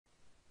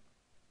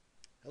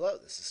Hello,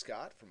 this is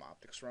Scott from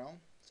Optics Realm.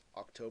 It's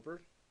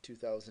October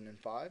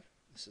 2005.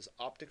 This is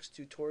optics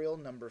tutorial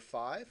number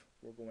 5.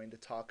 We're going to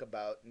talk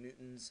about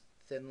Newton's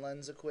thin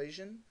lens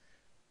equation,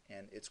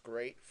 and it's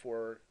great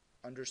for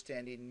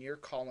understanding near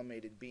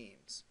collimated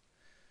beams.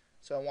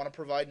 So I want to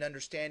provide an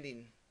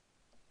understanding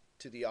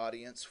to the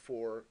audience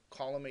for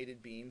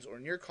collimated beams or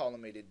near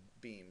collimated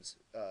beams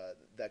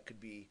that could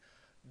be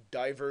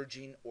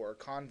diverging or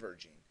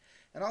converging.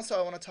 And also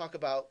I want to talk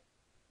about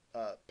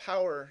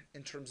power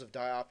in terms of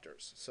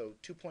diopters. So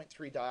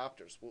 2.3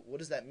 diopters. What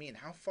does that mean?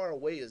 How far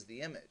away is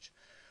the image?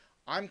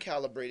 I'm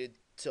calibrated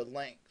to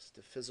lengths,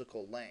 to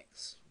physical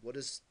lengths. What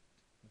does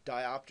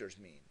diopters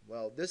mean?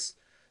 Well, this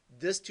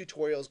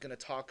tutorial is going to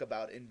talk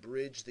about and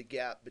bridge the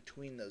gap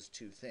between those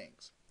two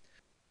things.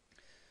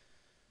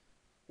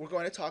 We're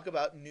going to talk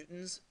about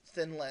Newton's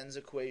thin lens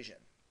equation.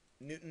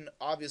 Newton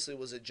obviously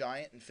was a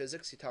giant in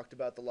physics. He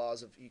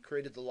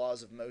created the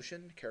laws of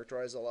motion,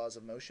 characterized the laws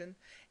of motion,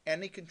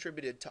 and he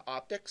contributed to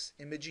optics,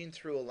 imaging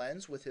through a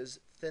lens with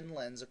his thin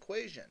lens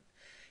equation.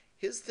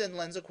 His thin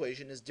lens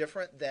equation is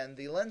different than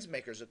the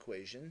lensmaker's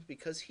equation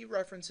because he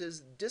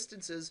references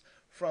distances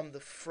from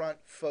the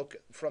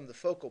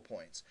focal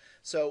points.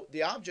 So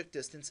the object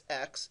distance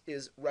x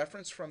is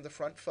referenced from the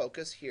front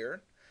focus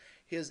here.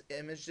 His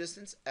image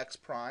distance x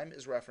prime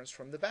is referenced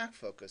from the back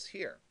focus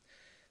here.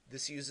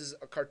 This uses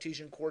a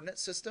Cartesian coordinate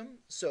system,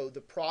 so the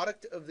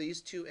product of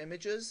these two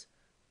images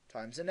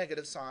times a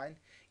negative sign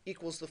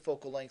equals the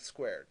focal length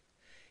squared.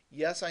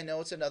 Yes, I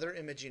know it's another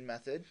imaging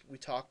method. We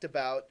talked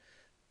about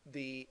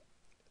the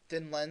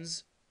the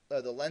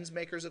lens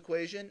maker's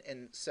equation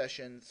in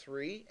session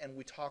 3, and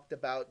we talked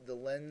about the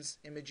lens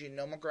imaging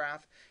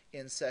nomograph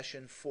in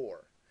session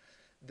 4.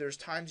 There's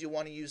times you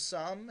want to use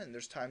some, and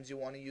there's times you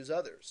want to use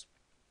others.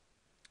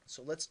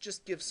 So let's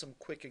just give some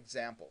quick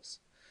examples.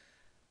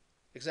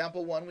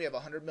 Example 1, we have a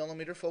 100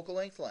 millimeter focal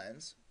length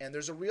lens, and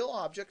there's a real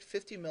object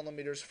 50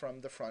 millimeters from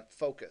the front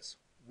focus.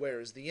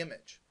 Where is the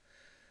image?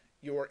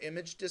 Your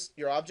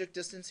object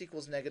distance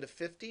equals negative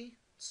 50,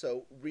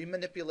 so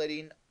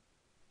remanipulating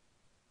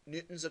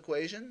Newton's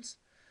equations,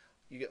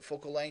 you get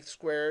focal length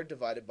squared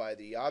divided by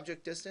the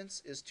object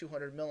distance is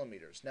 200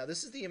 millimeters. Now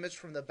this is the image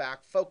from the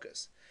back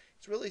focus.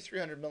 It's really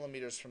 300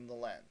 millimeters from the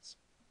lens.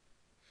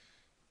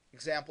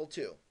 Example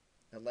 2,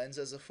 the lens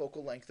has a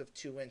focal length of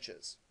 2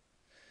 inches.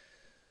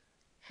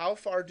 How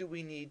far do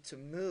we need to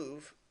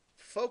move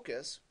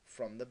focus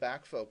from the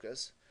back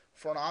focus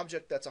for an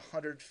object that's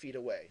 100 feet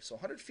away? So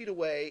 100 feet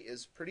away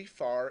is pretty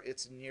far.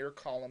 It's near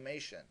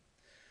collimation.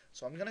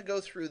 So I'm going to go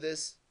through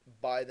this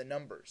by the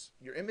numbers.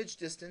 Your image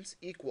distance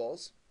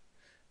equals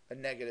a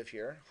negative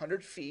here,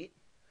 100 feet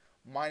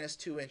minus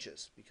 2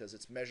 inches because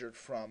it's measured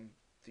from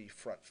the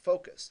front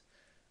focus.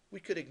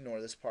 We could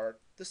ignore this part.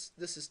 This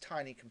is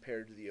tiny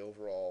compared to the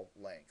overall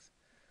length.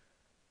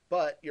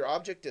 But your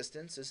object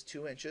distance is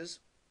 2 inches.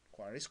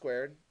 Quantity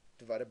squared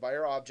divided by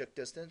our object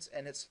distance,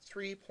 and it's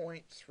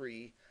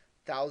 3.3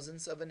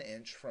 thousandths of an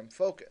inch from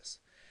focus.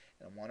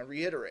 And I want to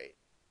reiterate,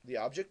 the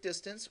object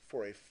distance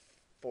for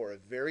a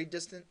very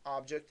distant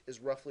object is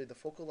roughly the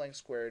focal length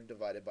squared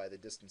divided by the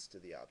distance to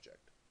the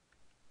object.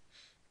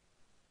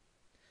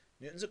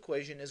 Newton's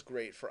equation is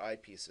great for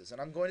eyepieces,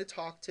 and I'm going to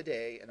talk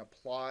today and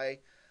apply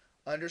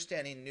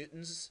understanding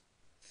Newton's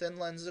thin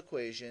lens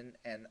equation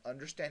and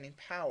understanding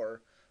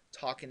power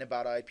talking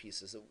about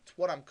eyepieces. It's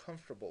what I'm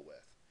comfortable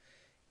with.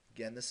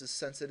 Again, this is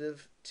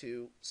sensitive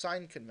to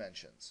sign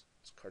conventions.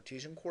 It's a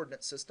Cartesian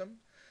coordinate system.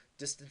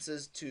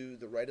 Distances to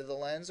the right of the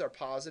lens are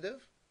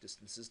positive.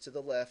 Distances to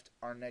the left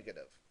are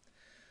negative.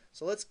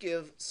 So let's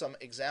give some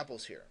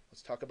examples here.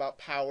 Let's talk about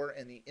power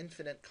and the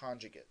infinite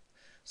conjugate.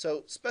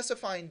 So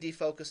specifying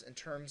defocus in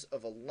terms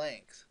of a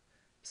length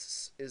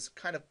is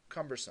kind of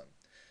cumbersome.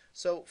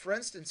 So for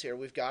instance here,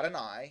 we've got an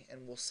eye,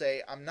 and we'll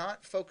say I'm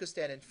not focused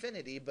at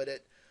infinity, but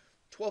at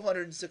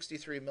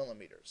 1263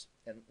 millimeters.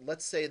 And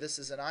let's say this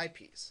is an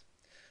eyepiece.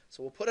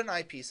 So we'll put an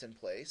eyepiece in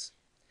place,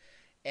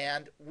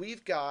 and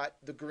we've got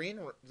the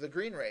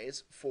green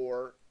rays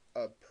for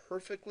a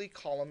perfectly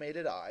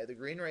collimated eye. The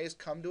green rays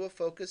come to a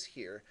focus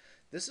here.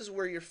 This is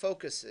where your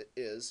focus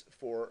is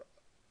for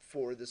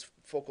this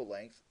focal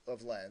length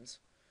of lens.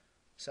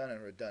 Sounding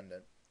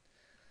redundant.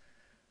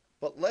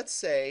 But let's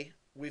say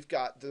we've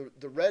got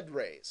the red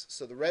rays.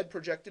 So the red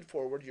projected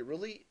forward, you're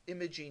really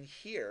imaging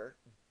here,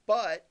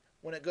 but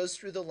when it goes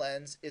through the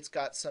lens, it's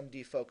got some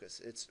defocus.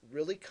 It's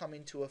really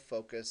coming to a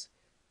focus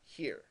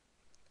here.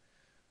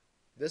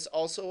 This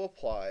also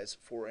applies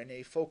for an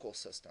afocal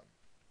system.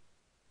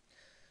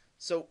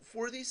 So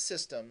for these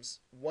systems,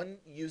 one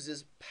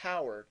uses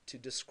power to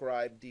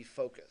describe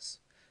defocus.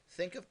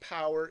 Think of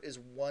power as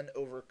 1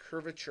 over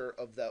curvature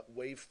of that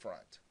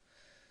wavefront.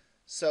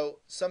 So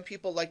some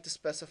people like to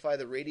specify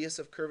the radius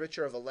of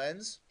curvature of a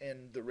lens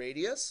in the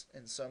radius,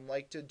 and some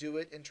like to do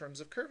it in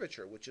terms of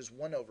curvature, which is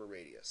 1 over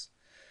radius.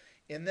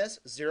 In this,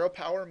 0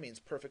 power means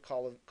perfect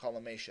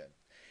collimation.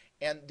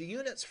 And the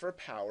units for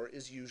power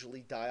is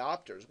usually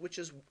diopters, which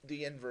is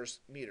the inverse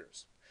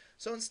meters.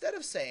 So instead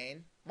of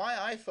saying, my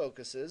eye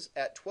focuses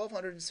at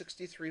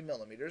 1263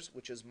 millimeters,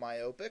 which is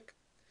myopic,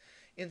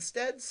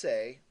 Instead,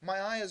 say,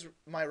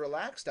 my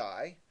relaxed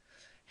eye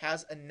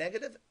has a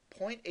negative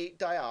 0.8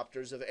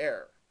 diopters of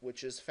error,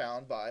 which is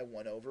found by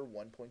 1 over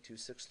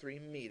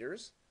 1.263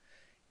 meters.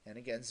 And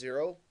again,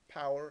 0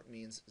 power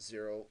means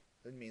 0,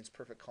 it means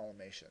perfect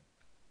collimation.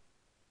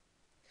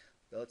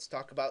 Let's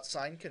talk about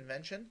sign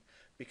convention,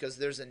 because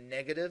there's a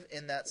negative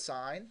in that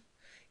sign.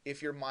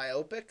 If you're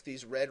myopic,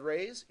 these red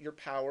rays, your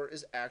power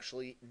is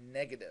actually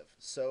negative.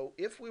 So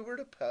if we were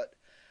to put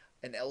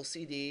an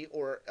LCD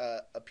or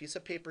a piece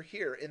of paper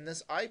here in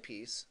this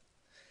eyepiece,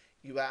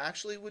 you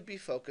actually would be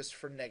focused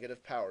for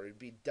negative power. It would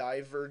be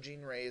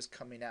diverging rays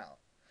coming out.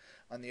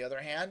 On the other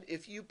hand,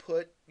 if you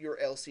put your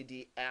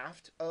LCD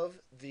aft of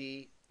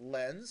the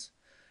lens,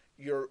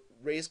 your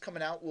rays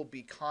coming out will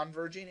be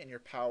converging and your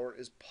power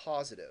is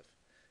positive.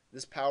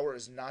 This power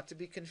is not to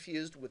be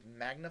confused with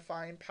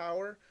magnifying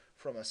power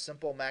from a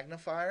simple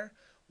magnifier.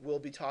 We'll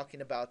be talking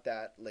about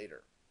that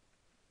later.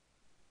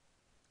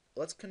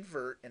 Let's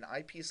convert an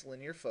eyepiece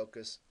linear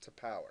focus to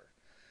power.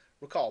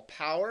 Recall,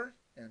 power,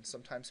 and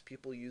sometimes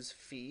people use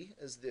phi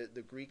as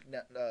the Greek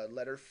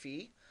letter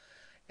phi,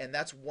 and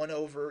that's 1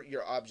 over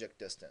your object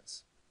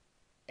distance.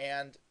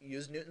 And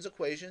use Newton's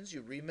equations.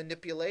 You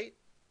remanipulate.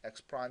 X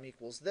prime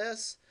equals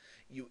this.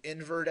 You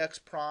invert x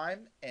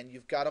prime, and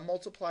you've got to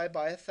multiply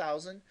by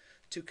 1,000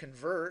 to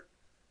convert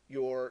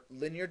your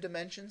linear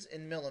dimensions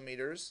in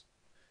millimeters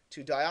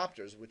to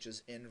diopters, which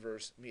is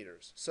inverse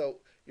meters. So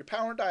your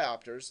power in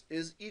diopters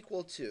is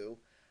equal to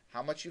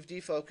how much you've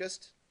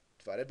defocused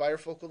divided by your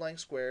focal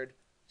length squared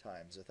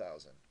times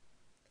 1,000.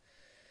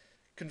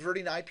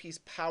 Converting eyepiece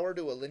power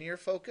to a linear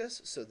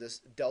focus, so this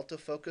delta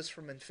focus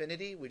from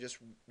infinity, we just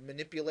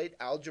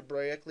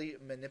algebraically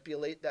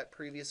manipulate that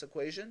previous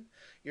equation.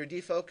 Your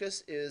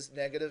defocus is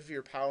negative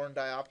your power in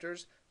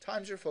diopters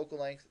times your focal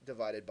length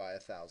divided by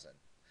 1,000,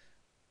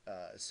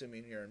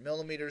 assuming you're in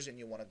millimeters and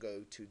you want to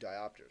go to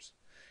diopters.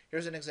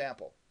 Here's an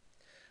example.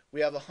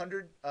 We have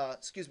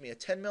a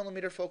 10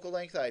 millimeter focal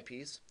length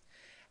eyepiece.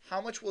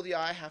 How much will the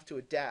eye have to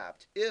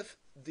adapt if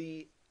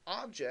the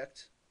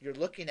object you're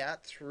looking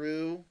at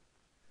through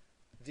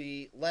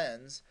the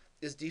lens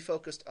is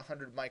defocused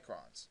 100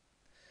 microns?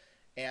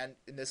 And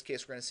in this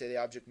case, we're going to say the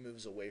object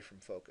moves away from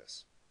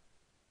focus.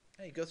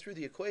 Now you go through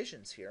the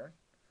equations here,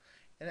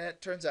 and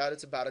it turns out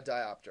it's about a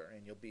diopter,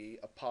 and you'll be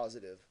a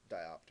positive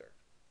diopter.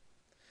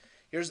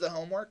 Here's the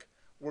homework.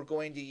 We're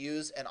going to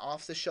use an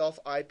off-the-shelf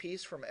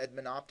eyepiece from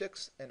Edmund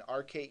Optics, an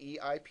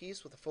RKE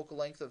eyepiece with a focal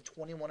length of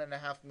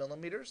 21.5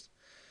 millimeters.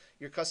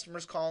 Your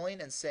customer's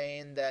calling and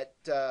saying that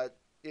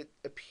it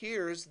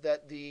appears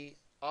that the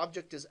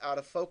object is out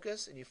of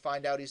focus, and you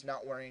find out he's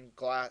not wearing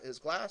his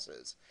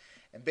glasses.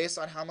 And based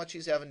on how much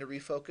he's having to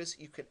refocus,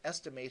 you can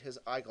estimate his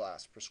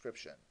eyeglass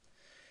prescription.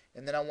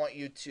 And then I want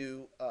you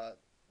to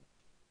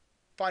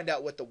find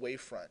out what the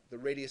wavefront, the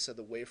radius of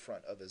the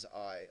wavefront of his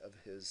eye, of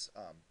his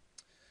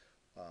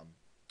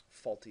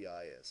faulty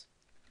eye is.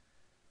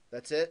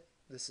 That's it.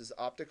 This is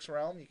Optics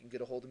Realm. You can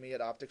get a hold of me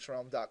at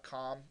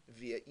opticsrealm.com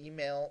via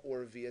email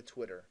or via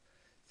Twitter.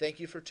 Thank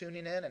you for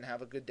tuning in and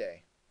have a good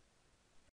day.